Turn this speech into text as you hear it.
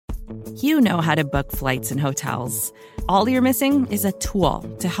You know how to book flights and hotels. All you're missing is a tool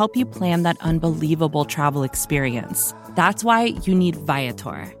to help you plan that unbelievable travel experience. That's why you need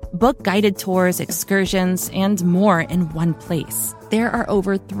Viator. Book guided tours, excursions, and more in one place. There are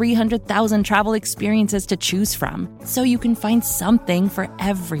over 300,000 travel experiences to choose from, so you can find something for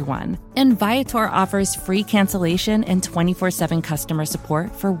everyone. And Viator offers free cancellation and 24/7 customer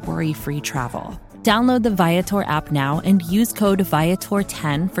support for worry-free travel. Download the Viator app now and use code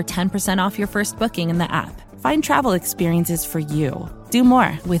Viator10 for 10% off your first booking in the app. Find travel experiences for you. Do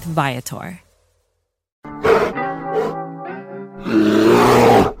more with Viator.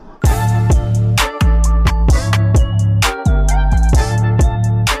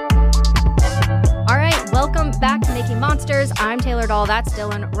 All right, welcome back to Making Monsters. I'm Taylor Dahl, that's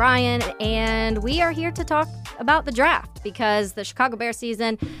Dylan Ryan, and we are here to talk about the draft because the Chicago Bears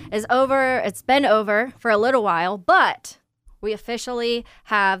season is over. It's been over for a little while, but we officially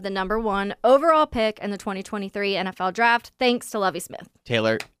have the number 1 overall pick in the 2023 NFL draft, thanks to Lovie Smith.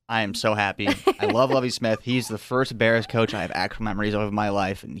 Taylor, I am so happy. I love Lovie Smith. He's the first Bears coach I have actual memories of in my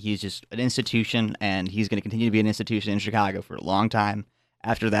life, and he's just an institution, and he's going to continue to be an institution in Chicago for a long time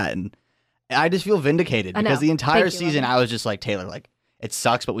after that. And I just feel vindicated because the entire season I was just like, Taylor, like, it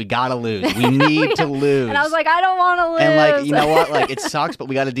sucks, but we got to lose. We need to lose. And I was like, I don't want to lose. And like, you know what? Like, it sucks, but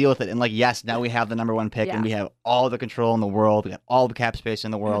we got to deal with it. And like, yes, now we have the number 1 pick, and we have all the control in the world. We have all the cap space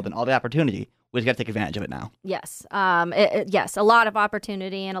in the world and all the opportunity. We just got to take advantage of it now. Yes. Yes, a lot of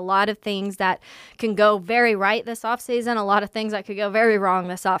opportunity and a lot of things that can go very right this offseason, a lot of things that could go very wrong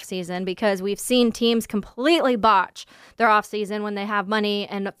this offseason because we've seen teams completely botch their offseason when they have money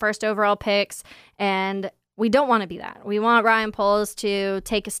and first overall picks, and we don't want to be that. We want Ryan Poles to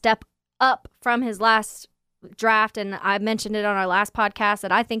take a step up from his last draft, and I mentioned it on our last podcast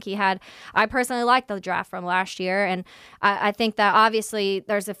that I personally like the draft from last year, and I think that obviously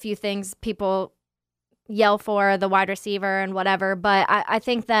there's a few things people yell for, the wide receiver and whatever, but I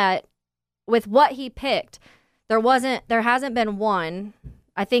think that with what he picked, there hasn't been one.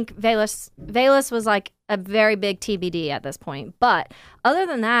 I think Velus was like a very big TBD at this point, but other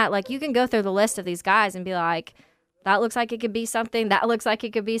than that, like, you can go through the list of these guys and be like, that looks like it could be something, that looks like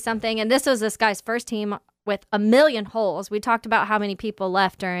it could be something, and this was this guy's first team with a million holes. We talked about how many people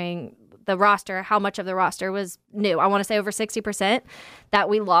left during the roster, how much of the roster was new. I want to say over 60% that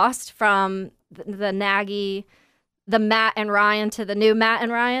we lost from the Nagy, the Matt and Ryan to the new Matt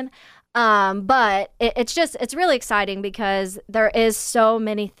and Ryan. But it's really exciting because there is so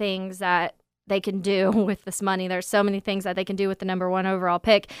many things that they can do with this money. There's so many things that they can do with the number 1 overall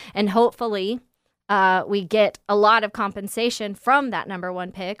pick. And hopefully we get a lot of compensation from that number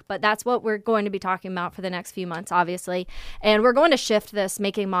 1 pick, but that's what we're going to be talking about for the next few months, obviously. And we're going to shift this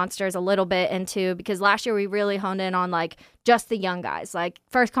Making Monsters a little bit into, because last year we really honed in on like just the young guys, like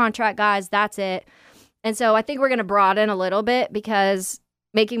first contract guys, that's it. And so I think we're going to broaden a little bit because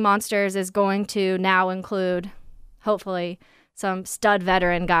Making Monsters is going to now include, hopefully, some stud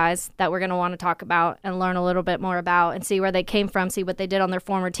veteran guys that we're going to want to talk about and learn a little bit more about and see where they came from, see what they did on their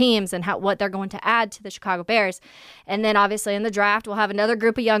former teams and what they're going to add to the Chicago Bears. And then obviously in the draft, we'll have another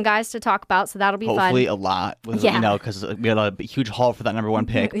group of young guys to talk about, so that'll be fun. Hopefully a lot, because we had a huge haul for that number 1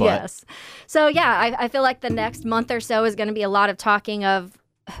 pick. But... Yes. So yeah, I feel like the next month or so is going to be a lot of talking of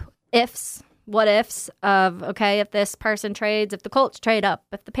ifs, what ifs of, okay, if this person trades, if the Colts trade up,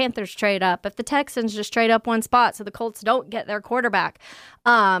 if the Panthers trade up, if the Texans just trade up one spot so the Colts don't get their quarterback.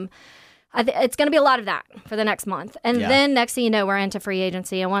 It's going to be a lot of that for the next month. And then next thing you know, we're into free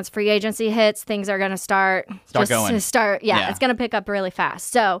agency. And once free agency hits, things are going to start going. It's going to pick up really fast.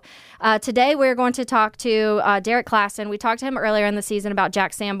 So today we're going to talk to Derrik Klassen. We talked to him earlier in the season about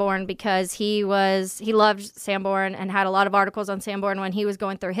Jack Sanborn because he loved Sanborn and had a lot of articles on Sanborn when he was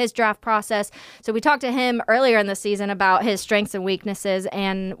going through his draft process. So we talked to him earlier in the season about his strengths and weaknesses,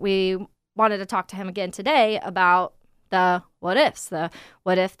 and we wanted to talk to him again today about the what ifs.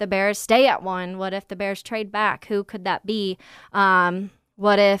 What if the Bears stay at 1? What if the Bears trade back? Who could that be?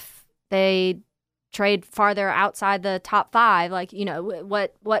 What if they trade farther outside the top 5? Like, you know,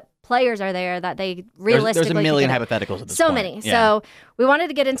 what players are there that they realistically... There's a million hypotheticals at this point. So many. Yeah. So we wanted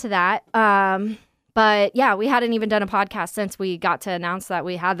to get into that. But yeah, we hadn't even done a podcast since we got to announce that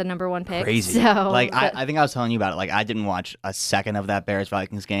we had the number 1 pick. Crazy. I think I was telling you about it. Like, I didn't watch a second of that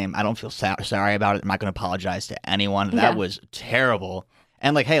Bears-Vikings game. I don't feel sorry about it. I'm not going to apologize to anyone. That was terrible.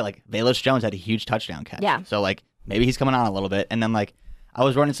 And like, hey, like Velus Jones had a huge touchdown catch. Yeah. So like, maybe he's coming on a little bit. And then like, I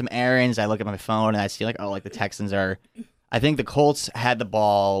was running some errands. I look at my phone and I see like, oh, like the Texans are. I think the Colts had the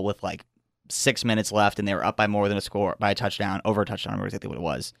ball with like 6 minutes left, and they were up by more than a score, by a touchdown, over a touchdown. I remember exactly what it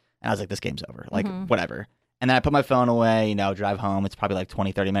was. And I was like, this game's over. Like, whatever. And then I put my phone away, drive home. It's probably like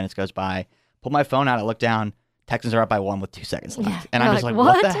 20, 30 minutes goes by. Pull my phone out, I look down. Texans are up by 1 with 2 seconds left. Yeah. And I'm just like,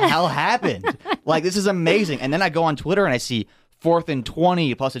 what the hell happened? Like, this is amazing. And then I go on Twitter and I see 4th and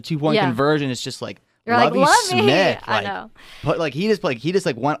 20 plus a 2-point conversion. It's just like, You're Lovie like, Smith. I know. But like he just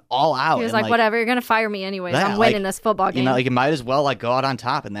went all out. He was like, whatever, you're gonna fire me anyways. I'm winning this football game. You might as well go out on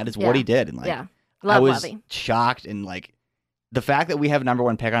top, and that is what he did. And Love I was Lovie. shocked, and the fact that we have number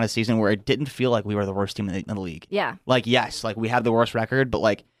 1 pick on a season where it didn't feel like we were the worst team in the league. Yeah. Yes, we have the worst record, but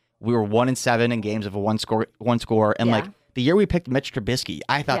we were 1-7 in games of a one score, and the year we picked Mitch Trubisky,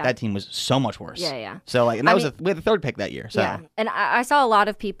 I thought that team was so much worse. Yeah. So and we had the 3rd pick that year. So and I saw a lot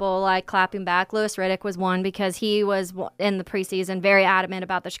of people clapping back. Louis Riddick was one because he was in the preseason very adamant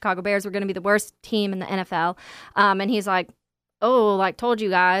about the Chicago Bears were going to be the worst team in the NFL, and he's like, "Oh, told you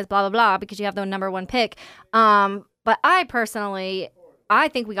guys, blah blah blah," because you have the number 1 pick. But I personally, I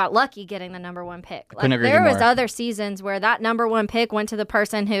think we got lucky getting the number 1 pick. There was other seasons where that number 1 pick went to the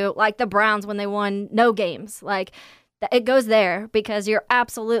person who, like the Browns when they won no games, it goes there because you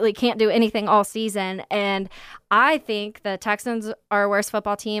absolutely can't do anything all season. And I think the Texans are a worse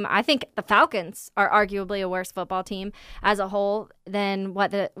football team. I think the Falcons are arguably a worse football team as a whole than what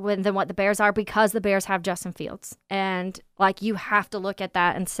the Bears are, because the Bears have Justin Fields. And you have to look at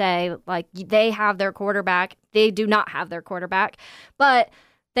that and say, they have their quarterback. They do not have their quarterback. But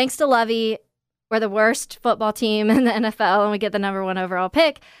thanks to Lovie, we're the worst football team in the NFL and we get the number 1 overall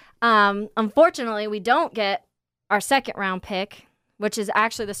pick. Unfortunately, we don't get our 2nd round pick, which is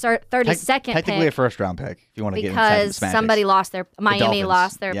actually the 32nd pick. Technically a 1st round pick, if you want to get into because somebody lost Miami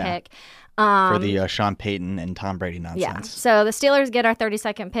lost their pick. For the Sean Payton and Tom Brady nonsense. Yeah, so the Steelers get our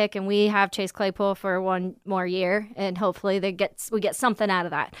 32nd pick, and we have Chase Claypool for 1 more year, and hopefully we get something out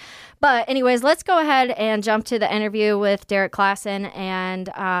of that. But anyways, let's go ahead and jump to the interview with Derrik Klassen and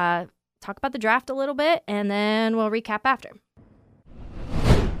talk about the draft a little bit, and then we'll recap after.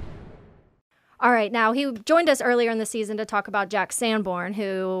 All right, now he joined us earlier in the season to talk about Jack Sanborn,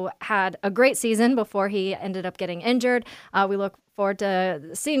 who had a great season before he ended up getting injured. We look forward to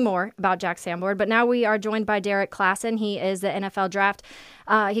seeing more about Jack Sanborn, but now we are joined by Derrik Klassen. He is the NFL draft.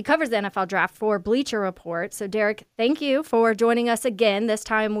 He covers the NFL draft for Bleacher Report. So Derrik, thank you for joining us again. This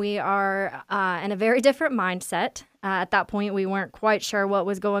time we are in a very different mindset. At that point, we weren't quite sure what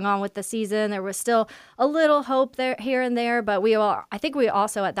was going on with the season. There was still a little hope there, here and there, but I think we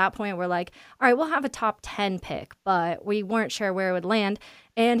also at that point were like, all right, we'll have a top 10 pick, but we weren't sure where it would land.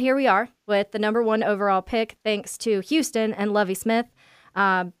 And here we are with the number 1 overall pick, thanks to Houston and Lovie Smith.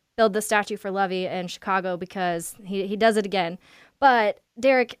 Build the statue for Lovie in Chicago because he does it again. But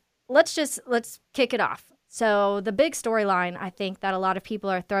Derrik, let's kick it off. So the big storyline I think that a lot of people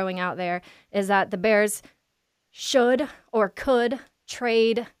are throwing out there is that the Bears should or could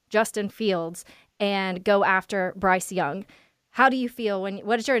trade Justin Fields and go after Bryce Young. How do you feel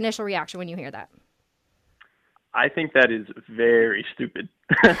what is your initial reaction when you hear that? I think that is very stupid.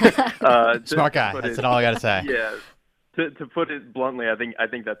 Smart guy. That's all I got to say. Yeah. To put it bluntly, I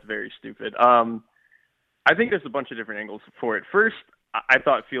think that's very stupid. I think there's a bunch of different angles for it. First, I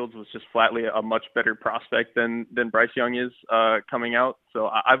thought Fields was just flatly a much better prospect than Bryce Young is coming out. So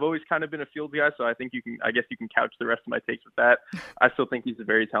I've always kind of been a Fields guy. So I guess you can couch the rest of my takes with that. I still think he's a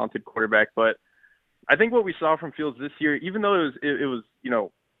very talented quarterback, but I think what we saw from Fields this year, even though it was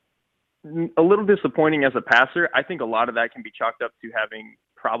a little disappointing as a passer, I think a lot of that can be chalked up to having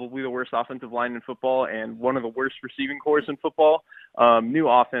probably the worst offensive line in football and one of the worst receiving corps in football, new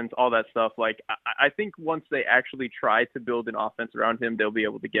offense, all that stuff. I think once they actually try to build an offense around him, they'll be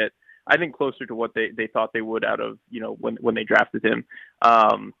able to get, I think, closer to what they thought they would out of, when they drafted him.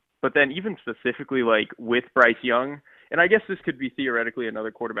 But then even specifically with Bryce Young, and I guess this could be theoretically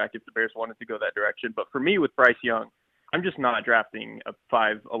another quarterback if the Bears wanted to go that direction. But for me with Bryce Young, I'm just not drafting a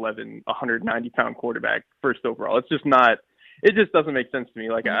 5'11", 190-pound quarterback first overall. It's just not. It just doesn't make sense to me.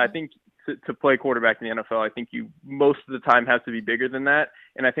 I think to play quarterback in the NFL, I think you most of the time have to be bigger than that.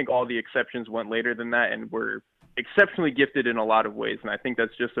 And I think all the exceptions went later than that and were exceptionally gifted in a lot of ways. And I think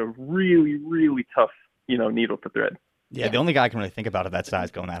that's just a really, really tough, needle to thread. Yeah, the only guy I can really think about of that size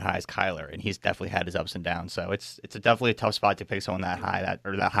going that high is Kyler, and he's definitely had his ups and downs. So it's definitely a tough spot to pick someone that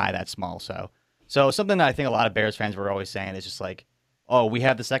high, that small. So something that I think a lot of Bears fans were always saying is just oh, we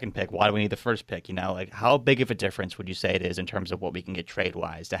have the 2nd pick. Why do we need the 1st pick? How big of a difference would you say it is in terms of what we can get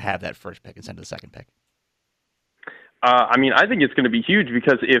trade-wise to have that 1st pick instead of the 2nd pick? I think it's going to be huge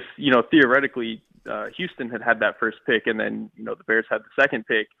because if, theoretically Houston had that 1st pick and then, the Bears had the 2nd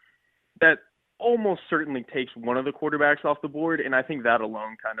pick, that almost certainly takes one of the quarterbacks off the board. And I think that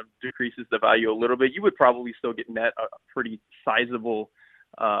alone kind of decreases the value a little bit. You would probably still get net a pretty sizable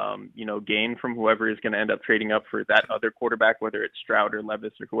gain from whoever is going to end up trading up for that other quarterback, whether it's Stroud or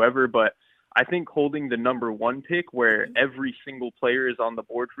Levis or whoever. But I think holding the number 1 pick where every single player is on the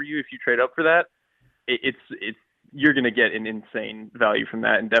board for you, if you trade up for that, it's you're going to get an insane value from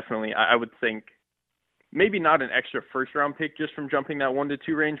that. And definitely, I would think maybe not an extra first round pick just from jumping that 1 to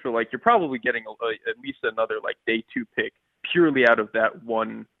 2 range, but like you're probably getting at least another like day 2 pick purely out of that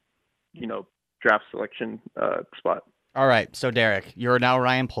one, draft selection spot. All right. So Derrik, you're now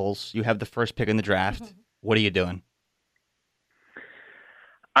Ryan Poles. You have the first pick in the draft. What are you doing?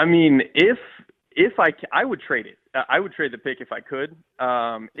 I mean, if I would trade it. I would trade the pick if I could.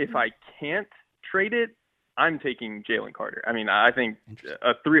 If I can't trade it, I'm taking Jalen Carter. I mean, I think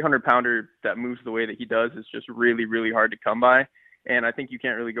a 300-pounder that moves the way that he does is just really, really hard to come by. And I think you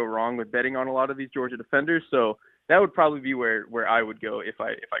can't really go wrong with betting on a lot of these Georgia defenders. So that would probably be where I would go if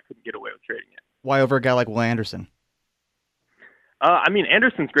I couldn't get away with trading it. Why over a guy like Will Anderson? I mean,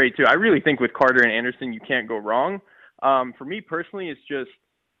 Anderson's great too. I really think with Carter and Anderson, you can't go wrong. For me personally, it's just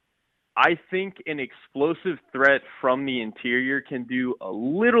I think an explosive threat from the interior can do a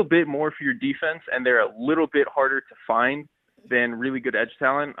little bit more for your defense, and they're a little bit harder to find than really good edge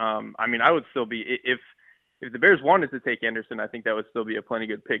talent. I mean, I would still be if the Bears wanted to take Anderson, I think that would still be a plenty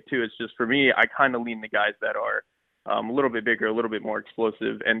good pick too. It's just for me, I kind of lean the guys that are a little bit bigger, a little bit more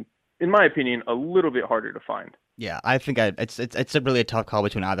explosive, and in my opinion, a little bit harder to find. Yeah, I think it's a really tough call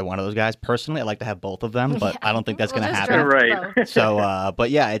between either one of those guys. Personally, I'd like to have both of them, but I don't think that's going to happen. Right. So,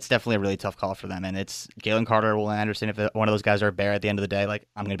 but yeah, it's definitely a really tough call for them. And it's Jalen Carter or Will Anderson. If one of those guys are a Bear at the end of the day, like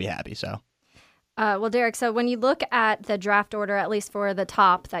I'm going to be happy. So. Well, Derrik, so when you look at the draft order, at least for the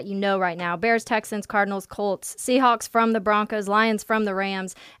top that you know right now, Bears, Texans, Cardinals, Colts, Seahawks from the Broncos, Lions from the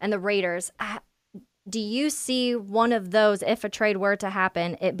Rams, and the Raiders, do you see one of those, if a trade were to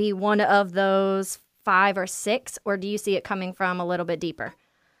happen, it be one of those 5 or 6, or do you see it coming from a little bit deeper?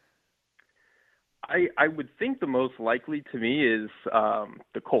 I would think the most likely to me is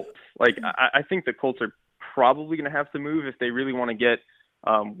the Colts. Like, I think the Colts are probably going to have to move if they really want to get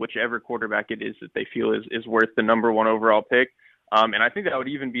whichever quarterback it is that they feel is worth the number 1 overall pick. And I think that would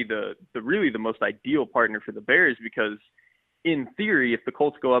even be the really the most ideal partner for the Bears, because in theory, if the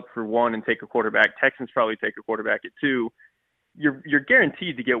Colts go up for 1 and take a quarterback, Texans probably take a quarterback at 2. You're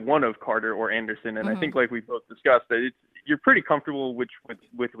guaranteed to get one of Carter or Anderson, and I think, like we both discussed, that you're pretty comfortable with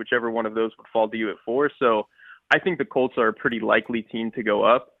whichever one of those would fall to you at 4. So I think the Colts are a pretty likely team to go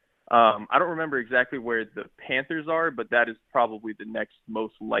up. I don't remember exactly where the Panthers are, but that is probably the next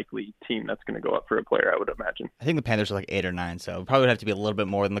most likely team that's going to go up for a player, I would imagine. I think the Panthers are like 8 or 9, so it probably would have to be a little bit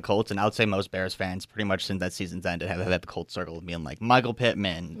more than the Colts. And I would say most Bears fans, pretty much since that season's ended, have had the Colts circle of being like Michael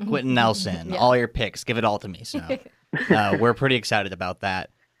Pittman, Quentin Nelson, all your picks, give it all to me. So we're pretty excited about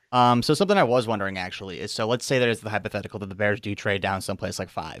that. So something I was wondering actually is, so let's say there's the hypothetical that the Bears do trade down someplace like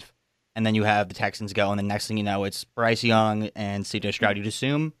 5, and then you have the Texans go, and the next thing you know, it's Bryce Young and C.J. Stroud. You'd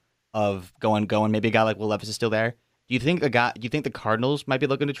assume of going. Maybe a guy like Will Levis is still there. Do you think the Cardinals might be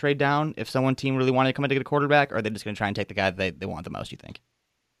looking to trade down if someone team really wanted to come in to get a quarterback, or are they just going to try and take the guy that they want the most, you think?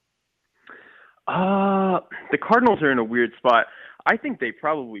 The Cardinals are in a weird spot. I think they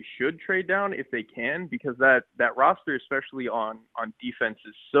probably should trade down if they can, because that roster, especially on defense,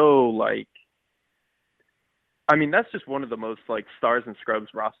 is so like, I mean, that's just one of the most like stars and scrubs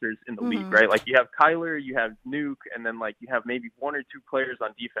rosters in the league, right? Like you have Kyler, you have Nuke, and then like you have maybe 1 or 2 players on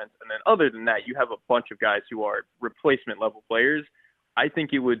defense. And then other than that, you have a bunch of guys who are replacement level players. I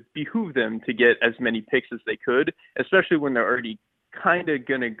think it would behoove them to get as many picks as they could, especially when they're already kind of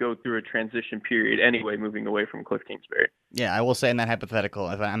going to go through a transition period anyway, moving away from Cliff Kingsbury. Yeah, I will say in that hypothetical,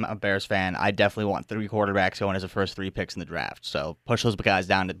 if I'm a Bears fan, I definitely want 3 quarterbacks going as the first 3 picks in the draft. So push those guys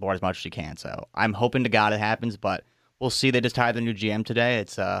down to the board as much as you can. So I'm hoping to God it happens, but we'll see. They just hired the new GM today.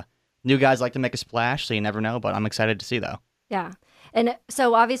 It's new guys like to make a splash, so you never know, but I'm excited to see, though. Yeah. And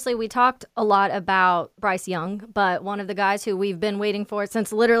so obviously we talked a lot about Bryce Young, but one of the guys who we've been waiting for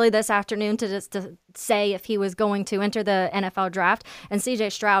since literally this afternoon to say if he was going to enter the NFL draft, and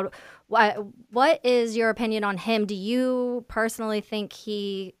C.J. Stroud, what is your opinion on him? Do you personally think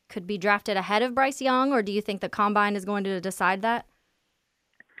he could be drafted ahead of Bryce Young, or do you think the Combine is going to decide that?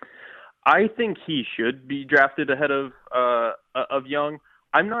 I think he should be drafted ahead of Young.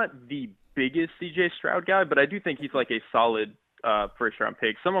 I'm not the biggest C.J. Stroud guy, but I do think he's like a solid first-round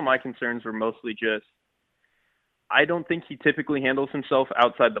pick. Some of my concerns were mostly just I don't think he typically handles himself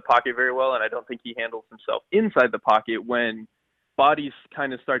outside the pocket very well, and I don't think he handles himself inside the pocket when bodies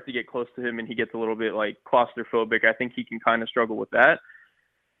kind of start to get close to him and he gets a little bit like claustrophobic. I think he can kind of struggle with that.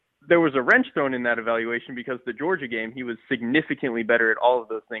 There was a wrench thrown in that evaluation because the Georgia game, he was significantly better at all of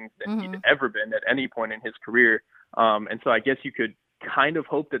those things than he'd ever been at any point in his career. And so I guess you could kind of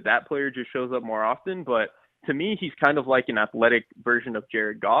hope that player just shows up more often. But to me, he's kind of like an athletic version of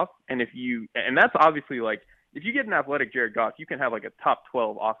Jared Goff. And that's obviously like, if you get an athletic Jared Goff, you can have like a top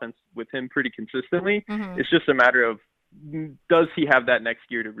 12 offense with him pretty consistently. Mm-hmm. It's just a matter of, does he have that next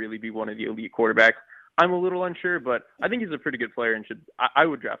year to really be one of the elite quarterbacks? I'm a little unsure, but I think he's a pretty good player and I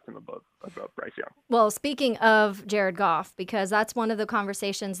would draft him above Bryce Young. Well, speaking of Jared Goff, because that's one of the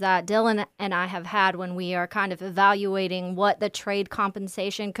conversations that Dylan and I have had when we are kind of evaluating what the trade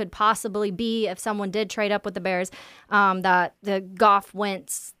compensation could possibly be if someone did trade up with the Bears, that the Goff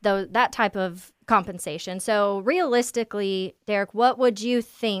Wentz, that type of compensation. So realistically, Derrik, what would you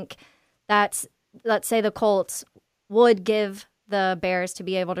think that, let's say the Colts would give the Bears to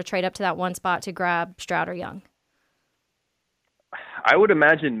be able to trade up to that one spot to grab Stroud or Young? I would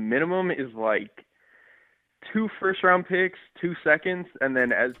imagine minimum is like 2 first-round picks, 2 seconds, and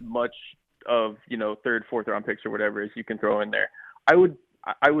then as much of, third, fourth-round picks or whatever as you can throw in there. I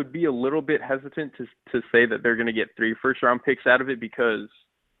would be a little bit hesitant to say that they're going to get 3 first-round picks out of it, because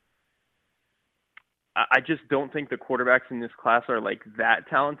I just don't think the quarterbacks in this class are like that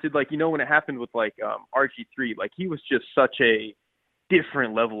talented. Like, when it happened with like RG3, like he was just such a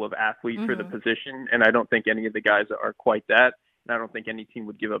different level of athlete for the position. And I don't think any of the guys are quite that. And I don't think any team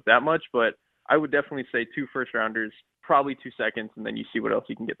would give up that much, but I would definitely say 2 first-rounders, probably 2 seconds, and then you see what else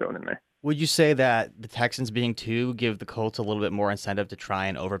you can get thrown in there. Would you say that the Texans being 2 give the Colts a little bit more incentive to try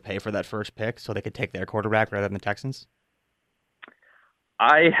and overpay for that first pick so they could take their quarterback rather than the Texans?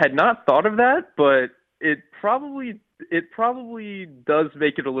 I had not thought of that, but it probably does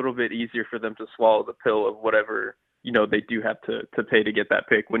make it a little bit easier for them to swallow the pill of whatever, they do have to pay to get that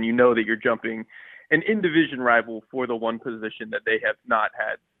pick, when you know that you're jumping an in-division rival for the one position that they have not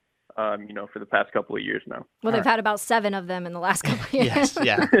had, for the past couple of years now. Well, they've had about 7 of them in the last couple of years. Yes,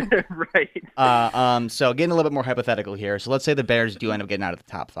 yeah. Right. So getting a little bit more hypothetical here. So let's say the Bears do end up getting out of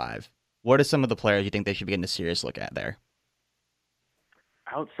the top 5. What are some of the players you think they should be getting a serious look at there?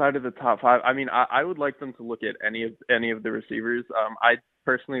 Outside of the top 5, I mean, I would like them to look at any of the receivers. I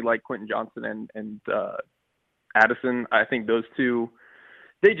personally like Quentin Johnson and Addison. I think those two,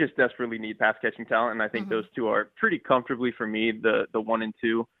 they just desperately need pass catching talent, and I think those two are pretty comfortably, for me, the 1 and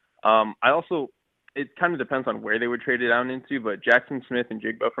 2. It kind of depends on where they would trade it down into, but Jackson Smith and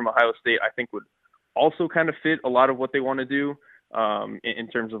Jigba from Ohio State, I think, would also kind of fit a lot of what they want to do in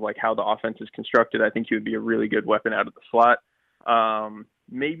terms of like how the offense is constructed. I think he would be a really good weapon out of the slot.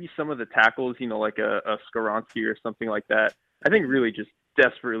 Maybe some of the tackles, like a Skoronski or something like that. I think really just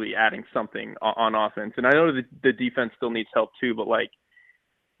desperately adding something on offense. And I know the defense still needs help too, but like,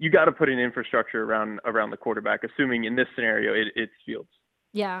 you got to put an infrastructure around the quarterback, assuming in this scenario it's Fields.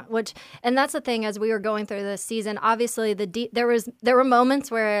 Yeah, and that's the thing, as we were going through this season, obviously there were moments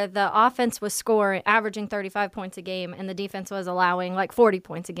where the offense was averaging 35 points a game, and the defense was allowing like 40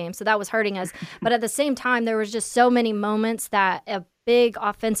 points a game. So that was hurting us. But at the same time, there was just so many moments that a big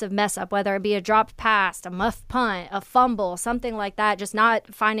offensive mess up, whether it be a dropped pass, a muffed punt, a fumble, something like that, just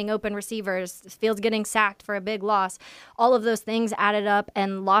not finding open receivers, Fields getting sacked for a big loss. All of those things added up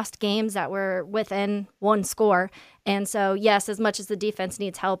and lost games that were within 1 score. And so, yes, as much as the defense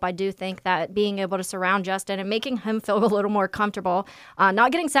needs help, I do think that being able to surround Justin and making him feel a little more comfortable,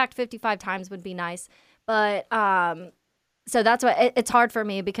 not getting sacked 55 times would be nice. But so that's what it's hard for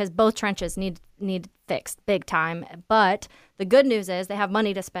me, because both trenches need fixed big time. But the good news is they have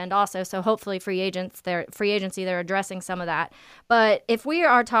money to spend also. So hopefully free agency, they're addressing some of that. But if we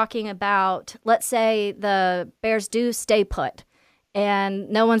are talking about, let's say the Bears do stay put, and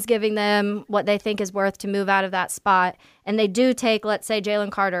no one's giving them what they think is worth to move out of that spot, and they do take, let's say,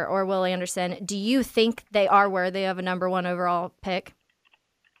 Jalen Carter or Will Anderson, do you think they are worthy of a number 1 overall pick?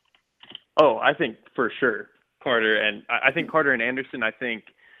 Oh, I think for sure Carter and Anderson. I think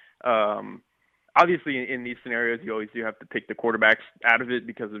obviously in these scenarios you always do have to take the quarterbacks out of it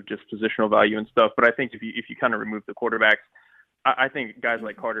because of just positional value and stuff. But I think if you kind of remove the quarterbacks, I think guys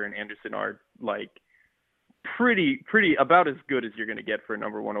like Carter and Anderson are like pretty about as good as you're going to get for a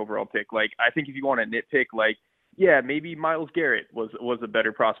number 1 overall pick. Like, I think if you want to nitpick, like, yeah, maybe Myles Garrett was a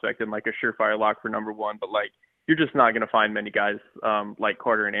better prospect than like a surefire lock for number 1, but like, you're just not going to find many guys like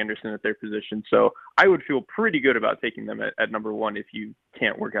Carter and Anderson at their position. So I would feel pretty good about taking them at number 1 if you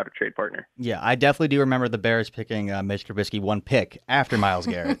can't work out a trade partner. Yeah, I definitely do remember the Bears picking Mitch Trubisky 1 pick after Myles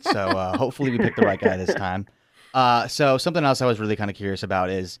Garrett. So hopefully we pick the right guy this time. So something else I was really kind of curious about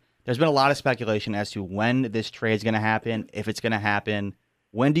is there's been a lot of speculation as to when this trade is going to happen, if it's going to happen.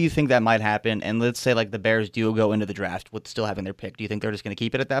 When do you think that might happen? And let's say like the Bears do go into the draft with still having their pick. Do you think they're just going to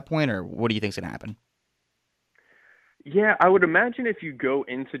keep it at that point, or what do you think is going to happen? Yeah, I would imagine if you go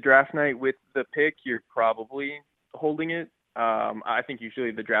into draft night with the pick, you're probably holding it. I think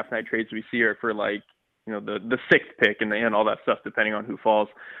usually the draft night trades we see are for like, the sixth pick and all that stuff, depending on who falls.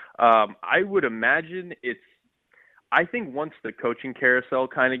 I would imagine I think once the coaching carousel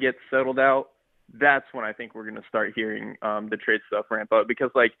kind of gets settled out, that's when I think we're going to start hearing the trade stuff ramp up, because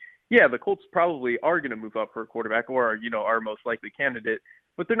the Colts probably are going to move up for a quarterback or, our most likely candidate,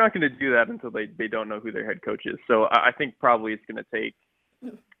 but they're not going to do that until they don't know who their head coach is. So I think probably it's going to take,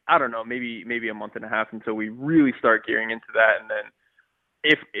 I don't know, maybe a month and a half until we really start gearing into that. And then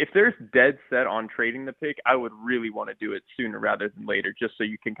if there's dead set on trading the pick, I would really want to do it sooner rather than later, just so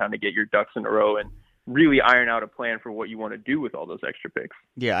you can kind of get your ducks in a row and really iron out a plan for what you want to do with all those extra picks.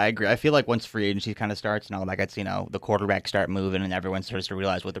 Yeah, I agree. I feel like once free agency kind of starts and all that gets, the quarterbacks start moving and everyone starts to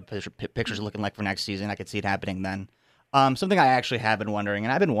realize what their pictures are looking like for next season, I could see it happening then. Something I actually have been wondering,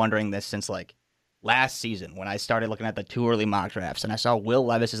 and I've been wondering this since last season when I started looking at the 2 early mock drafts and I saw Will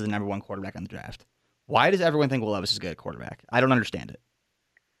Levis as the number 1 quarterback on the draft. Why does everyone think Will Levis is good at quarterback? I don't understand it.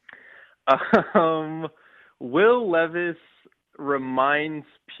 Will Levis reminds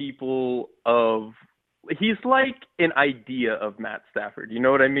people of, he's like an idea of Matt Stafford. You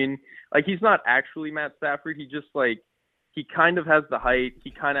know what I mean? Like, he's not actually Matt Stafford. He just he kind of has the height.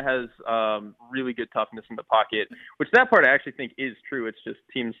 He kind of has really good toughness in the pocket, which that part I actually think is true. It's just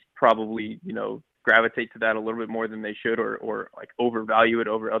teams probably, gravitate to that a little bit more than they should, or overvalue it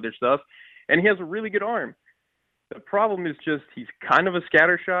over other stuff. And he has a really good arm. The problem is just he's kind of a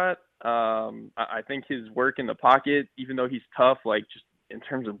scattershot. I think his work in the pocket, even though he's tough, just in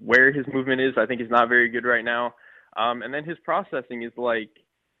terms of where his movement is, I think he's not very good right now. And then his processing is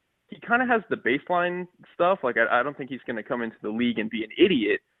he kind of has the baseline stuff. I don't think he's going to come into the league and be an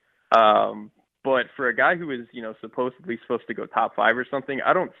idiot. But for a guy who is, supposedly supposed to go top 5 or something,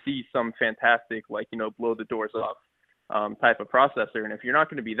 I don't see some fantastic, blow the doors off type of processor. And if you're not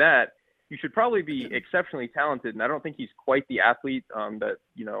going to be that, you should probably be exceptionally talented. And I don't think he's quite the athlete that,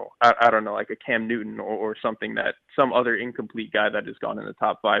 I don't know, like a Cam Newton or something, that some other incomplete guy that has gone in the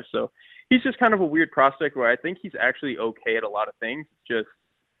top 5. So he's just kind of a weird prospect where I think he's actually okay at a lot of things.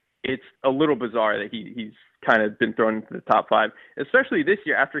 It's a little bizarre that he's kind of been thrown into the top 5, especially this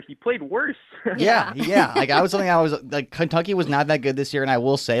year after he played worse. Yeah. Kentucky was not that good this year. And I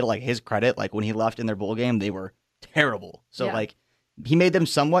will say, his credit, when he left in their bowl game, they were terrible. So he made them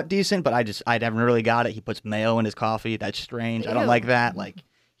somewhat decent, but I haven't really got it. He puts mayo in his coffee. That's strange. I don't like that. He's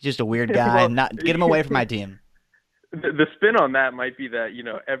just a weird guy. Well, Get him away from my team. The spin on that might be that,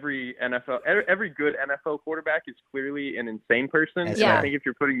 every good NFL quarterback is clearly an insane person. And I think if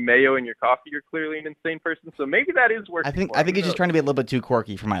you're putting mayo in your coffee, you're clearly an insane person. So maybe that is working. I think he's just trying to be a little bit too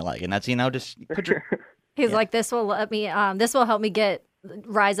quirky for my liking. That's, just put your... He's like, this will help me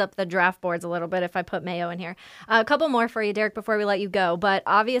rise up the draft boards a little bit if I put mayo in here. A couple more for you, Derek, before we let you go. But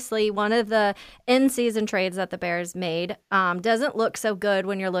obviously, one of the in-season trades that the Bears made doesn't look so good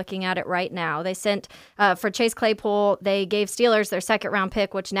when you're looking at it right now. They sent, for Chase Claypool, they gave Steelers their second-round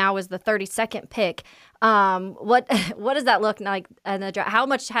pick, which now is the 32nd pick. What does that look like in the draft? How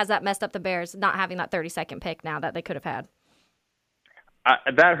much has that messed up the Bears not having that 32nd pick now that they could have had?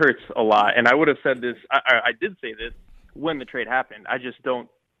 That hurts a lot. And I would have said this, I did say this when the trade happened. I just don't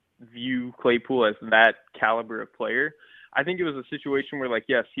view Claypool as that caliber of player. I think it was a situation where,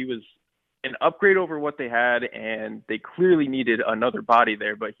 yes, he was an upgrade over what they had, and they clearly needed another body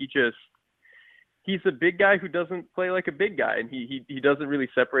there, but he's a big guy who doesn't play like a big guy, and he doesn't really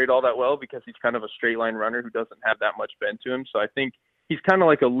separate all that well because he's kind of a straight line runner who doesn't have that much bend to him. So I think he's kind of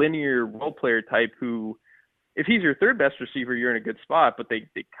like a linear role player type who, if he's your third best receiver, you're in a good spot, but they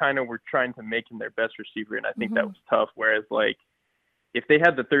kind of were trying to make him their best receiver, and I think that was tough. Whereas, if they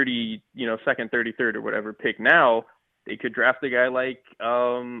had the 2nd, 33rd or whatever pick now, they could draft a guy like,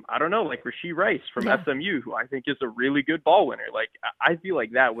 I don't know, like Rashee Rice from SMU, who I think is a really good ball winner. I feel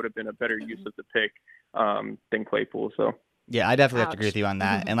like that would have been a better use of the pick than Claypool. So yeah, I definitely have to agree with you on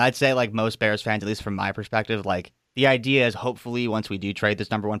that. And I'd say, most Bears fans, at least from my perspective, the idea is hopefully once we do trade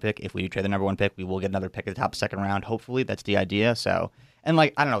this number 1 pick, if we do trade the number 1 pick, we will get another pick at the top 2nd round. Hopefully that's the idea. So, and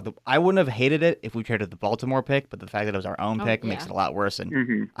I don't know, I wouldn't have hated it if we traded the Baltimore pick, but the fact that it was our own pick makes it a lot worse.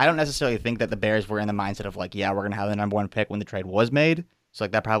 And I don't necessarily think that the Bears were in the mindset of we're going to have the number 1 pick when the trade was made. So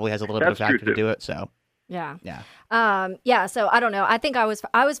that probably has a little bit of factor to do it. So. Yeah. Yeah. So I don't know. I think I was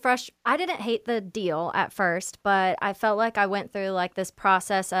frustrated. I didn't hate the deal at first, but I felt like I went through this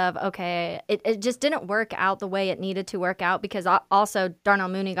process of, okay, it just didn't work out the way it needed to work out, because also Darnell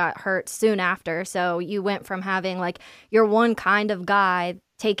Mooney got hurt soon after. So you went from having your one kind of guy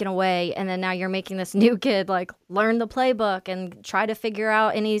taken away, and then now you're making this new kid learn the playbook and try to figure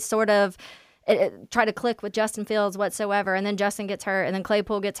out any sort of try to click with Justin Fields whatsoever. And then Justin gets hurt, and then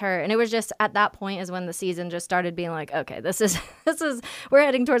Claypool gets hurt. And it was just at that point is when the season just started being like, okay, this is we're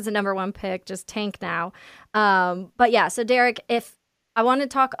heading towards the number 1 pick, just tank now. But yeah, so Derrik, if I want to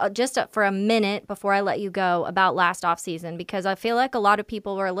talk just for a minute before I let you go about last offseason, because I feel like a lot of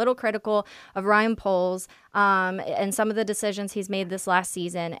people were a little critical of Ryan Poles and some of the decisions he's made this last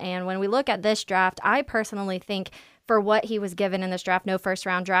season. And when we look at this draft, I personally think for what he was given in this draft, no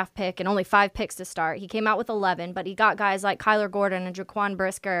first-round draft pick and only 5 picks to start. He came out with 11, but he got guys like Kyler Gordon and Jaquan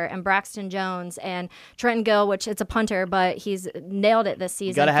Brisker and Braxton Jones and Trenton Gill, which it's a punter, but he's nailed it this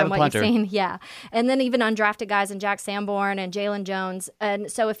season from what punter. you've seen. Yeah. And then even undrafted guys in Jack Sanborn and Jalen Jones.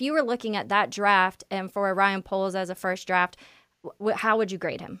 And so if you were looking at that draft and for Ryan Poles as a first draft, how would you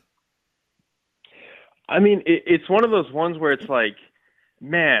grade him? I mean, it's one of those ones where it's like,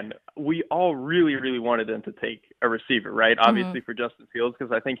 man, we all really, really wanted them to take a receiver, right? Obviously for Justin Fields,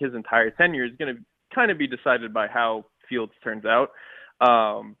 because I think his entire tenure is going to kind of be decided by how Fields turns out.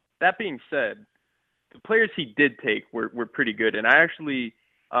 That being said, the players he did take were pretty good. And I actually,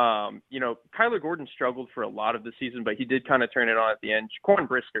 Kyler Gordon struggled for a lot of the season, but he did kind of turn it on at the end. Jaquan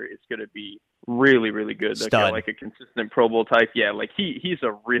Brisker is going to be really, really good. Like, like a consistent Pro Bowl type. Yeah, like he's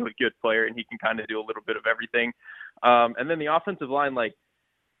a really good player, and he can kind of do a little bit of everything. And then the offensive line, like,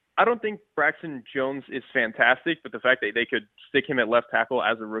 I don't think Braxton Jones is fantastic, but the fact that they could stick him at left tackle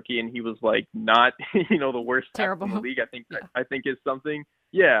as a rookie and he was like not, the worst tackle in the league, I think is something.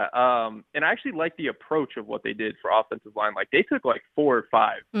 Yeah. And I actually like the approach of what they did for offensive line. Like they took like 4 or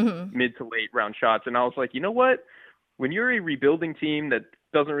 5 mid to late round shots. And I was like, you know what? When you're a rebuilding team that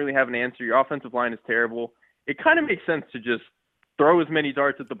doesn't really have an answer, your offensive line is terrible. It kind of makes sense to just throw as many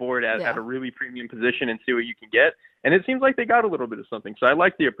darts at the board at a really premium position and see what you can get. And it seems like they got a little bit of something. So I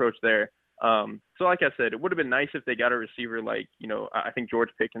like the approach there. So like I said, it would have been nice if they got a receiver like, I think George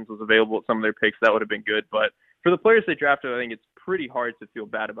Pickens was available at some of their picks. That would have been good. But for the players they drafted, I think it's pretty hard to feel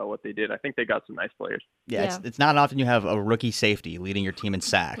bad about what they did. I think they got some nice players. Yeah. It's not often you have a rookie safety leading your team in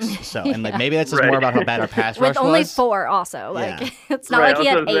sacks. So, and like maybe that's just more about how bad our pass rush was. With only 4 also. Like it's not like he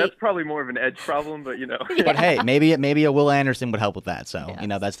had 8. That's probably more of an edge problem, but But hey, maybe a Will Anderson would help with that. So,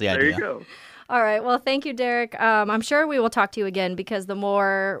 that's the idea. There you go. All right. Well, thank you, Derrik. I'm sure we will talk to you again because the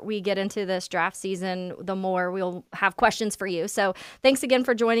more we get into this draft season, the more we'll have questions for you. So thanks again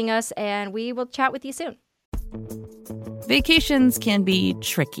for joining us, and we will chat with you soon. Vacations can be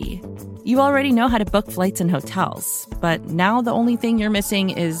tricky. You already know how to book flights and hotels, but now the only thing you're missing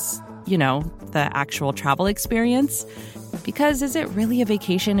is, the actual travel experience. Because is it really a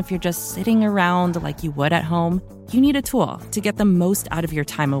vacation if you're just sitting around like you would at home? You need a tool to get the most out of your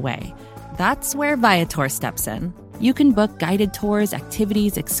time away. That's where Viator steps in. You can book guided tours,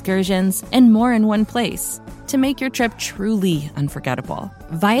 activities, excursions, and more in one place to make your trip truly unforgettable.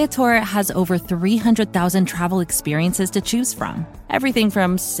 Viator has over 300,000 travel experiences to choose from. Everything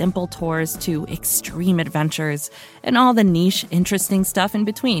from simple tours to extreme adventures and all the niche, interesting stuff in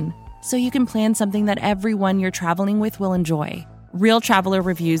between. So you can plan something that everyone you're traveling with will enjoy. Real traveler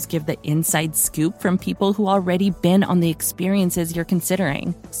reviews give the inside scoop from people who already been on the experiences you're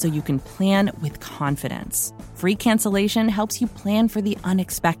considering, so you can plan with confidence. Free cancellation helps you plan for the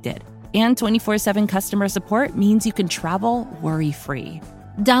unexpected. And 24/7 customer support means you can travel worry-free.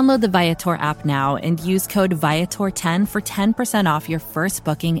 Download the Viator app now and use code Viator10 for 10% off your first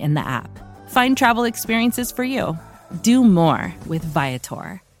booking in the app. Find travel experiences for you. Do more with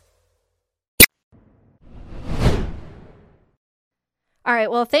Viator. All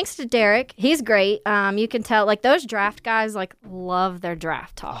right. Well, thanks to Derrik. He's great. You can tell, like, those draft guys, like, love their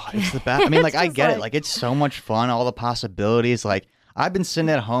draft talk. Oh, it's the best. I mean, like, I get it. Like, it's so much fun, all the possibilities. Like, I've been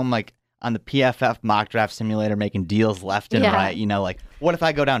sitting at home, like, on the PFF mock draft simulator making deals left and right. Like, what if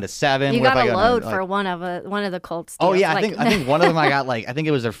I go down to 7? You what got if I a go load down, for one of the Colts deals. Oh, yeah. I think one of them I got, like, I think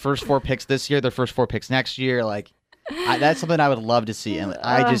it was their first 4 picks this year, their first 4 picks next year. Like, that's something I would love to see. And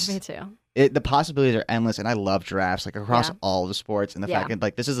me too. The possibilities are endless, and I love drafts, like, across all the sports. And the fact that,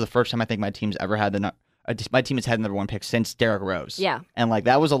 like, this is the first time I think my team's ever had my team has had the number 1 pick since Derrick Rose. Yeah. And, like,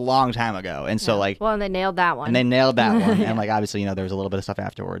 that was a long time ago. And so, like... Well, and they nailed that one. And, like, obviously, there was a little bit of stuff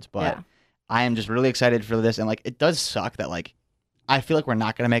afterwards. But I am just really excited for this. And, like, it does suck that, like, I feel like we're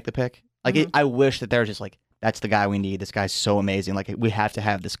not going to make the pick. Like, I wish that they were just, like, that's the guy we need. This guy's so amazing. Like, we have to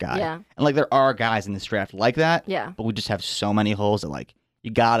have this guy. Yeah. And, like, there are guys in this draft like that. Yeah. But we just have so many holes that, like... You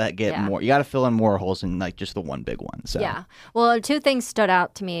gotta get more. You gotta fill in more holes than like just the one big one. So well, 2 things stood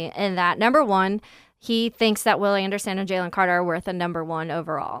out to me in that. Number 1, he thinks that Will Anderson and Jalen Carter are worth a number 1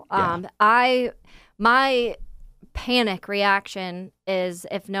 overall. My panic reaction is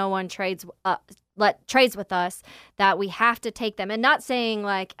if no one trades trades with us, that we have to take them. And not saying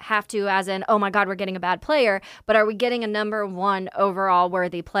like have to as in, oh my God, we're getting a bad player, but are we getting a number one overall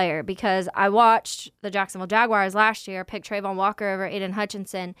worthy player? Because I watched the Jacksonville Jaguars last year pick Trayvon Walker over Aiden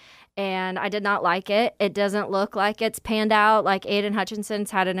Hutchinson, and I did not like it. It doesn't look like it's panned out. Like Aiden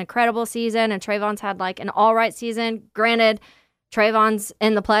Hutchinson's had an incredible season and Trayvon's had like an all right season. Granted, Trayvon's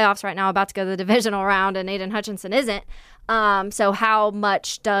in the playoffs right now, about to go to the divisional round, and Aiden Hutchinson isn't. So how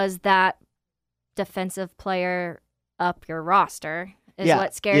much does that defensive player up your roster is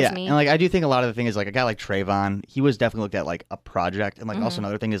what scares me. And like I do think a lot of the thing is like a guy like Trayvon, he was definitely looked at like a project. And like also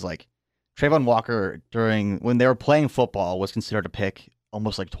another thing is like Trayvon Walker when they were playing football was considered a pick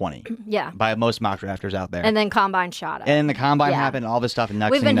almost like 20. Yeah. By most mock drafters out there. And then combine shot him. And the combine happened and all this stuff. And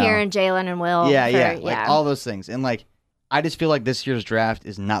next We've been thing hearing Jalen and Will. Like all those things. And like I just feel like this year's draft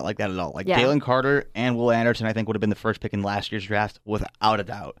is not like that at all. Like Jalen Carter and Will Anderson, I think, would have been the first pick in last year's draft without a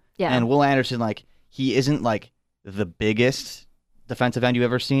doubt. Yeah. And Will Anderson, like, he isn't like the biggest defensive end you've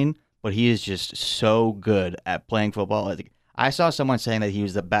ever seen, but he is just so good at playing football. I saw someone saying that he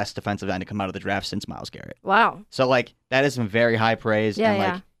was the best defensive end to come out of the draft since Myles Garrett. Wow. So like that is some very high praise. And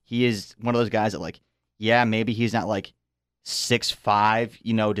like he is one of those guys that like, maybe he's not like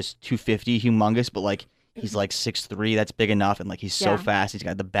 6'5", just 250 humongous, but like he's like 6'3", that's big enough, and like he's so fast. He's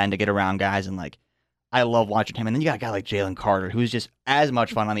got the bend to get around guys, and like I love watching him. And then you got a guy like Jalen Carter, who's just as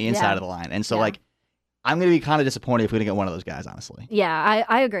much fun on the inside of the line. And so like I'm going to be kind of disappointed if we didn't get one of those guys, honestly. Yeah,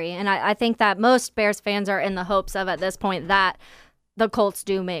 I agree. And I think that most Bears fans are in the hopes of, at this point, that the Colts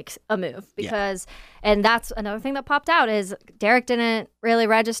do make a move. Because, and that's another thing that popped out, is Derrik didn't really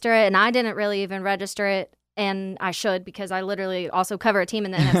register it, and I didn't really even register it. And I should, because I literally also cover a team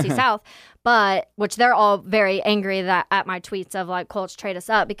in the NFC South, which they're all very angry at my tweets of like, Colts trade us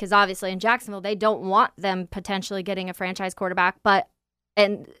up, because obviously in Jacksonville, they don't want them potentially getting a franchise quarterback,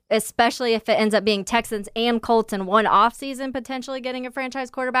 and especially if it ends up being Texans and Colts in one offseason potentially getting a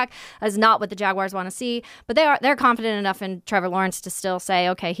franchise quarterback, is not what the Jaguars want to see. But they're confident enough in Trevor Lawrence to still say,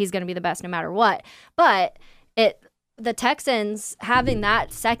 okay, he's going to be the best no matter what. But the Texans having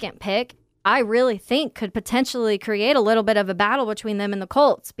that second pick, I really think could potentially create a little bit of a battle between them and the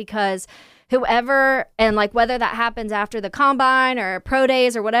Colts, because whoever, and like whether that happens after the combine or pro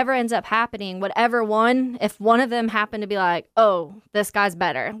days or whatever ends up happening, whatever one, if one of them happened to be like, oh, this guy's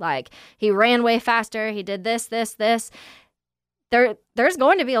better, like he ran way faster, he did this, there's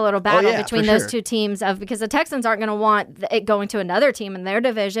going to be a little battle between those two teams, because the Texans aren't going to want it going to another team in their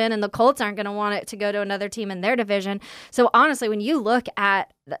division, and the Colts aren't going to want it to go to another team in their division. So honestly, when you look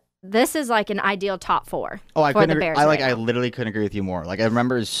at this is like an ideal top four for the Bears. I literally couldn't agree with you more. Like I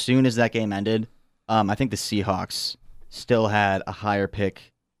remember as soon as that game ended, I think the Seahawks still had a higher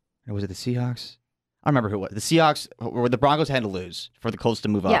pick. Or was it the Seahawks? I don't remember who it was. The Seahawks, or the Broncos had to lose for the Colts to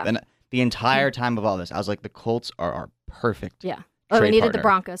move up. And the entire time of all this, I was like, the Colts are our perfect trade we needed partner. The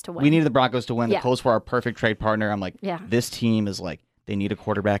Broncos to win. We needed the Broncos to win. The Colts were our perfect trade partner. I'm like, this team is like, they need a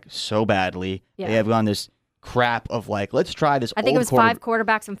quarterback so badly. They have gone this crap of like, let's try this. I think it was 5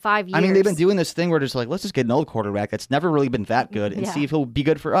 quarterbaks in 5 years. I mean, they've been doing this thing where just like, let's just get an old quarterback that's never really been that good and see if he'll be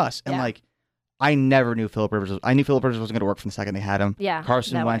good for us. And like, I never knew Phillip Rivers. I knew Phillip Rivers wasn't going to work from the second they had him. Yeah,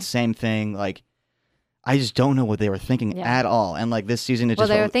 Carson Wentz, same thing. Like, I just don't know what they were thinking at all. And like this season, they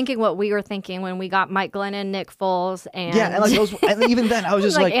were thinking what we were thinking when we got Mike Glennon, Nick Foles, and and like those, and even then, I was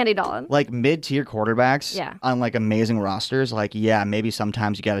just like Andy Dalton, like mid-tier quarterbacks on like amazing rosters. Like, maybe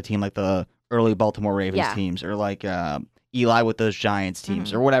sometimes you got a team like the early Baltimore Ravens teams, or like Eli with those Giants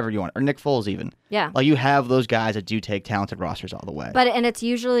teams, or whatever you want, or Nick Foles even. Yeah, like you have those guys that do take talented rosters all the way. And it's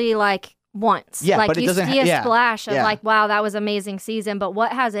usually like once. Yeah, like but it you doesn't see a splash of like, wow, that was an amazing season. But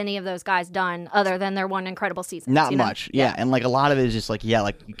what has any of those guys done other than their one incredible season? Not much. Yeah. And like a lot of it is just like,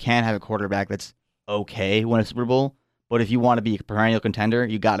 like you can have a quarterback that's okay when it's Super Bowl, but if you want to be a perennial contender,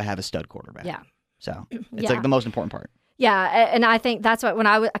 you got to have a stud quarterback. Yeah. So it's like the most important part. Yeah, and I think that's what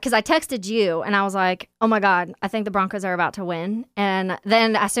because I texted you and I was like, oh my God, I think the Broncos are about to win. And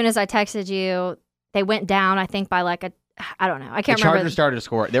then as soon as I texted you, they went down, I think, by like I don't know. I can't remember. The Chargers started to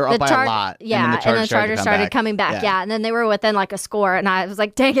score. They were up by a lot. Yeah, and then the Chargers started coming back. Yeah, and then they were within like a score, and I was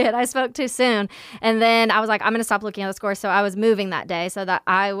like, dang it, I spoke too soon. And then I was like, I'm going to stop looking at the score. So I was moving that day so that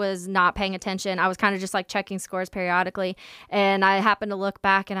I was not paying attention. I was kind of just like checking scores periodically. And I happened to look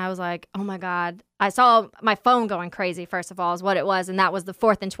back, and I was like, oh my God. I saw my phone going crazy, first of all, is what it was. And that was the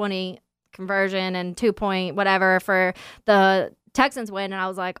 4th and 20 conversion and 2-point whatever for the Texans win, and I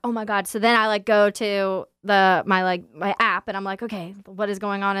was like, oh my God. So then I like go to my app, and I'm like, okay, what is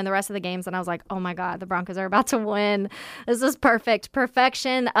going on in the rest of the games? And I was like, oh my God, the Broncos are about to win. This is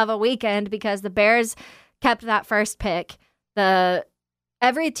perfection of a weekend, because the Bears kept that first pick. The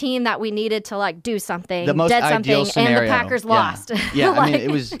every team that we needed to like do something, the most did ideal something, scenario. and the Packers lost. Yeah, Like, I mean,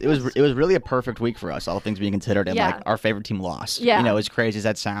 it was really a perfect week for us, all things being considered, and like our favorite team lost. Yeah. You know, as crazy as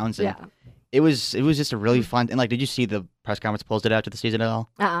that sounds. And it was just a really fun, and like, did you see the press conference polls did after the season at all?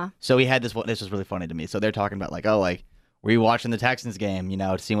 So he had this was really funny to me. So they're talking about like, oh, like, were you watching the Texans game, you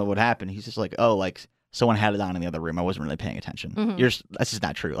know, to see what would happen? He's just like, oh, like, someone had it on in the other room. I wasn't really paying attention. That's just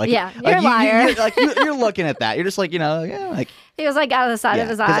not true. Like, you're a liar. You're looking at that. You're just like, you know, like he was like out of the side of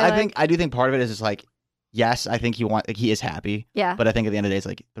his eye. I do think part of it is just like, yes, I think he is happy. Yeah. But I think at the end of the day, it's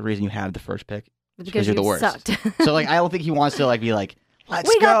like the reason you have the first pick is because you're the worst. Sucked. So like, I don't think he wants to like be like, let's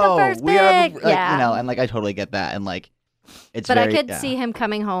we go. Got the first pick. You know, and like I totally get that, and like it's. But very, I could see him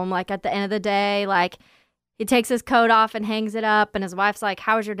coming home like at the end of the day, like he takes his coat off and hangs it up, and his wife's like,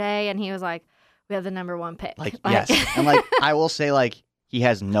 "How was your day?" And he was like, "We have the number 1 pick." Like yes, and like I will say, like he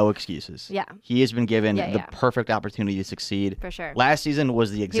has no excuses. Yeah, he has been given the perfect opportunity to succeed. For sure. Last season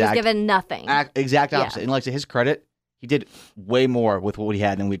was the exact. He was given nothing. Exact opposite, and like to his credit, he did way more with what he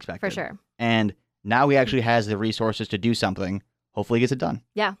had than we expected. For sure. And now he actually has the resources to do something. Hopefully, he gets it done.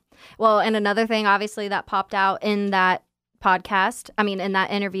 Yeah. Well, and another thing, obviously, that popped out in that podcast, in that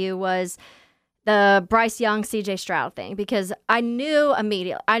interview, was the Bryce Young, CJ Stroud thing, because I knew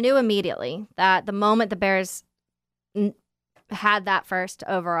immediately that the moment the Bears had that first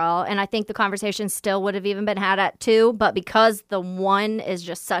overall, and I think the conversation still would have even been had at 2, but because the 1 is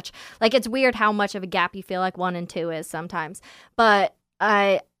just such, like, it's weird how much of a gap you feel like 1 and 2 is sometimes, but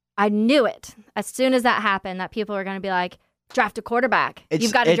I knew it as soon as that happened that people are going to be like, draft a quarterback.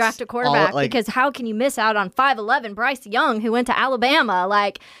 You've got to draft a quarterback because how can you miss out on 5'11" Bryce Young who went to Alabama?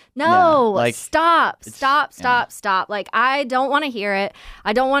 Like, no, stop. Like, I don't want to hear it.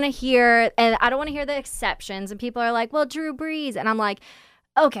 I don't want to hear, and I don't want to hear the exceptions. And people are like, well, Drew Brees. And I'm like,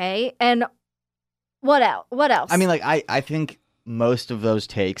 okay. And what else? I mean, like, I think most of those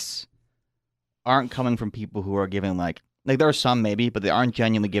takes aren't coming from people who are giving like there are some maybe, but they aren't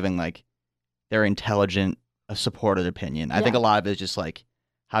genuinely giving like their intelligent, a supported opinion. I think a lot of it is just like,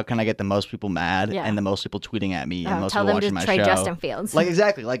 how can I get the most people mad and the most people tweeting at me and most people watching my show? Tell them to trade Justin Fields. Like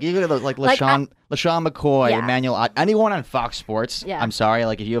exactly, like even like LaShawn McCoy, Emmanuel, anyone on Fox Sports. Yeah. I'm sorry,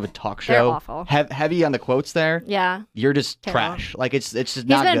 like if you have a talk show, heavy on the quotes there. Yeah, you're just trash. Like it's just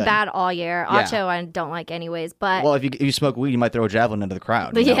not good. He's been bad all year. Acho, I don't like anyways. But well, if you smoke weed, you might throw a javelin into the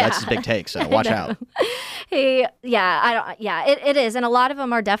crowd. You know? That's his big take. So watch out. It is, and a lot of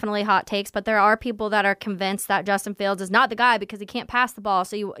them are definitely hot takes. But there are people that are convinced that Justin Fields is not the guy because he can't pass the ball.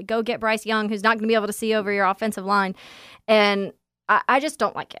 So you go get Bryce Young, who's not going to be able to see over your offensive line, and I just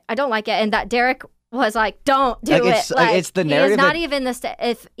don't like it. I don't like it, and that Derrik was like, "Don't do it." Like, it's the narrative. He is not even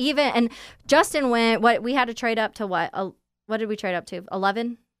if even. And Justin went. What we had to trade up to what? What did we trade up to?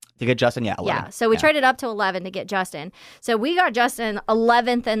 11. To get Justin, 11. Yeah, so we traded up to 11 to get Justin. So we got Justin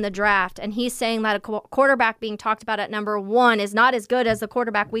 11th in the draft, and he's saying that a quarterback being talked about at number 1 is not as good as the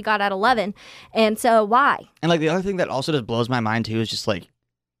quarterback we got at 11. And so why? And like the other thing that also just blows my mind too is just like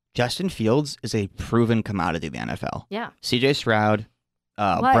Justin Fields is a proven commodity in the NFL. Yeah. CJ Stroud,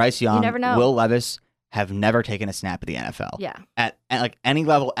 Bryce Young, Will Levis have never taken a snap at the NFL. Yeah. At like any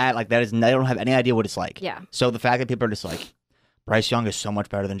level like that is they don't have any idea what it's like. Yeah. So the fact that people are just like, Bryce Young is so much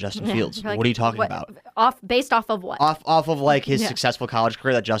better than Justin Fields. Like, what are you talking about? Based off of what? Off of like his successful college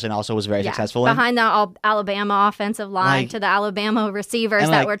career that Justin also was very successful in. Behind the Alabama offensive line to the Alabama receivers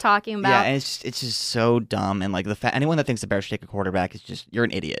that we're talking about. Yeah, and it's just so dumb. And like anyone that thinks the Bears should take a quarterback is just, you're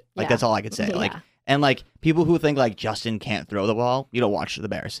an idiot. Like that's all I could say. Like, and like people who think like Justin can't throw the ball, you don't watch the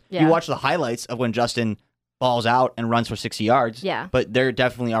Bears. Yeah. You watch the highlights of when Justin balls out and runs for 60 yards. Yeah. But there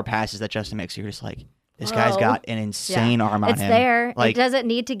definitely are passes that Justin makes. You're just like, this guy's got an insane arm on him. It's there. Like, does it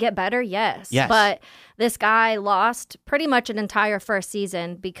need to get better? Yes. But this guy lost pretty much an entire first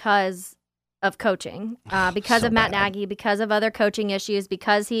season because of coaching, because of Matt Nagy, because of other coaching issues,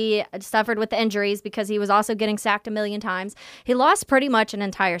 because he suffered with injuries, because he was also getting sacked a million times. He lost pretty much an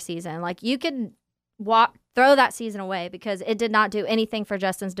entire season. Like, you could throw that season away because it did not do anything for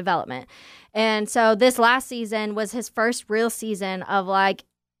Justin's development. And so this last season was his first real season of like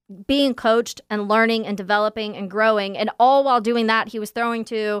being coached and learning and developing and growing. And all while doing that, he was throwing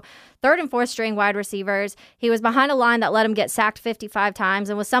to third and fourth string wide receivers. He was behind a line that let him get sacked 55 times.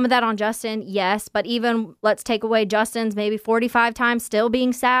 And was some of that on Justin? Yes. But even let's take away Justin's maybe 45 times still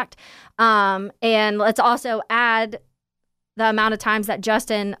being sacked. And let's also add the amount of times that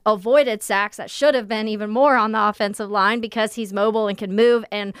Justin avoided sacks that should have been even more on the offensive line because he's mobile and can move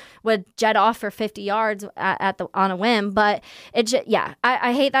and would jet off for 50 yards on a whim. But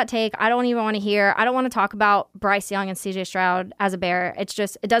I hate that take. I don't even want to hear. I don't want to talk about Bryce Young and CJ Stroud as a Bear. It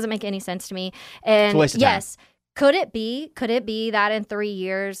doesn't make any sense to me. And it's a waste of time. Could it be that in 3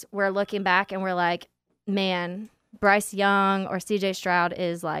 years we're looking back and we're like, man, Bryce Young or CJ Stroud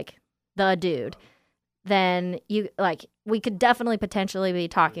is like the dude? Then we could definitely potentially be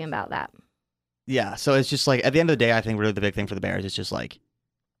talking about that. Yeah. So it's just like, at the end of the day, I think really the big thing for the Bears is just like,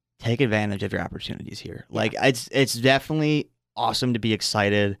 take advantage of your opportunities here. Like it's definitely awesome to be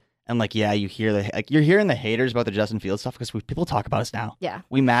excited. And like, yeah, you're hearing the haters about the Justin Fields stuff because people talk about us now. Yeah.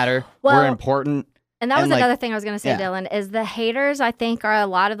 We matter. We're important. And that was another thing I was going to say, Dylan, is the haters, I think, are a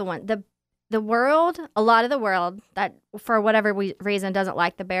lot of a lot of the world that, for whatever reason, doesn't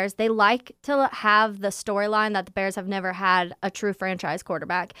like the Bears. They like to have the storyline that the Bears have never had a true franchise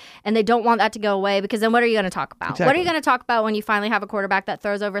quarterback. And they don't want that to go away, because then what are you going to talk about? Exactly. What are you going to talk about when you finally have a quarterback that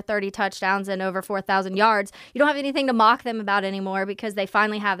throws over 30 touchdowns and over 4,000 yards? You don't have anything to mock them about anymore because they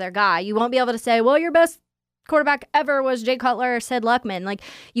finally have their guy. You won't be able to say, well, your best quarterback ever was Jay Cutler or Sid Luckman. Like,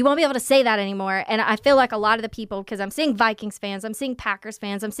 you won't be able to say that anymore. And I feel like a lot of the people, because I'm seeing Vikings fans, I'm seeing Packers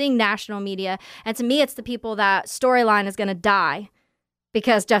fans, I'm seeing national media, and to me, it's the people that storyline is going to die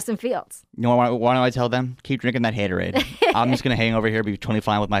because Justin Fields. You know why do I tell them? Keep drinking that haterade. I'm just going to hang over here, be totally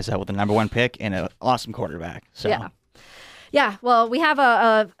fine with myself with the number 1 pick and an awesome quarterback. So. Yeah, well, we have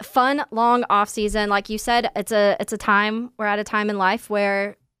a fun, long off season. Like you said, it's a time, we're at a time in life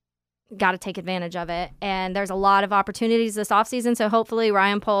where got to take advantage of it. And there's a lot of opportunities this offseason. So hopefully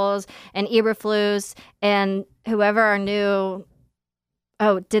Ryan Poles and Eberflus and whoever are new.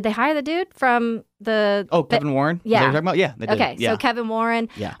 Oh, did they hire the dude from the... Oh, Kevin Warren? Yeah. They're talking about? Yeah, they did. Okay, so Kevin Warren.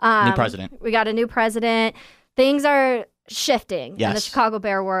 Yeah, new president. We got a new president. Things are shifting in the Chicago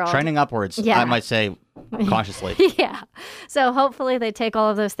Bear world. Trending upwards, I might say cautiously. Yeah. So hopefully they take all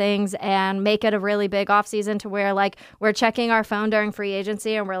of those things and make it a really big offseason to where, like, we're checking our phone during free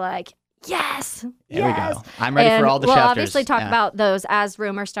agency and we're like, yes. There we go. I'm ready for all the we'll chapters. Obviously talk about those as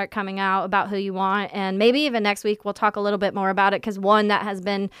rumors start coming out about who you want. And maybe even next week we'll talk a little bit more about it, because one that has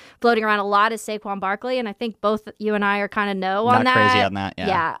been floating around a lot is Saquon Barkley. And I think both you and I are kind of on that. Not crazy on that,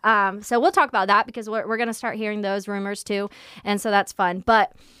 Yeah. So we'll talk about that, because we're going to start hearing those rumors too. And so that's fun.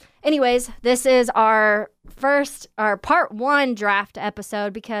 But anyways, this is our part 1 draft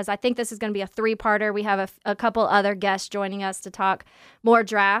episode, because I think this is going to be a 3-parter. We have a couple other guests joining us to talk more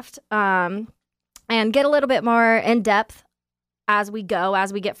draft and get a little bit more in depth as we go,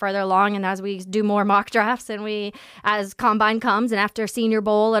 as we get further along, and as we do more mock drafts, and as Combine comes, and after Senior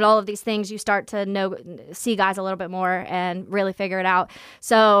Bowl and all of these things, you start to see guys a little bit more and really figure it out.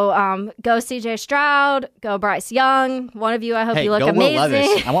 So go CJ Stroud, go Bryce Young. One of you, I hope you look amazing. Will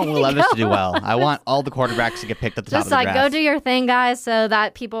Levis. I want Will Levis to do well. I want all the quarterbacks to get picked at the top of the draft. Just go do your thing, guys, so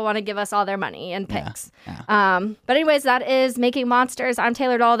that people want to give us all their money and picks. Yeah. But anyways, that is Making Monsters. I'm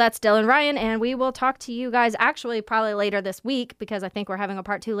Taylor Dahl. That's Dylan Ryan, and we will talk to you guys actually probably later this week, because I think we're having a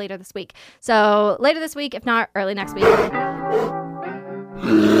part 2 later this week. So later this week, if not early next week.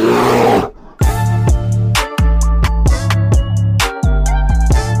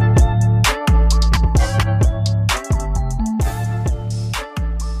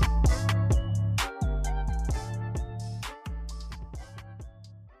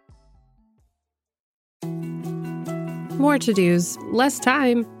 More to-dos, less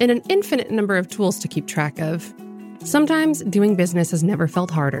time, and an infinite number of tools to keep track of. Sometimes doing business has never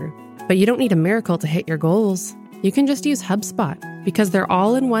felt harder, but you don't need a miracle to hit your goals. You can just use HubSpot, because their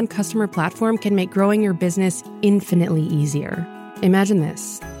all-in-one customer platform can make growing your business infinitely easier. Imagine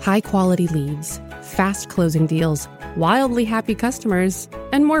this: high-quality leads, fast closing deals, wildly happy customers,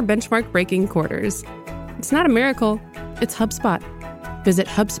 and more benchmark-breaking quarters. It's not a miracle, it's HubSpot. Visit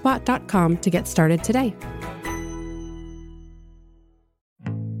HubSpot.com to get started today.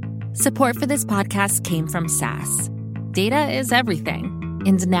 Support for this podcast came from SAS. Data is everything,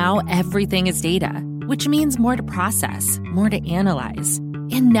 and now everything is data, which means more to process, more to analyze.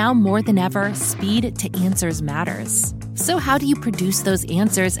 And now more than ever, speed to answers matters. So how do you produce those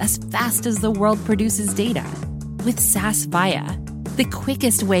answers as fast as the world produces data? With SAS Viya, the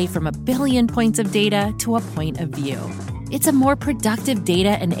quickest way from a billion points of data to a point of view. It's a more productive data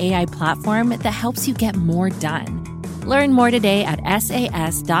and AI platform that helps you get more done. Learn more today at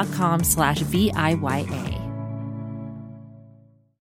sas.com/VIYA.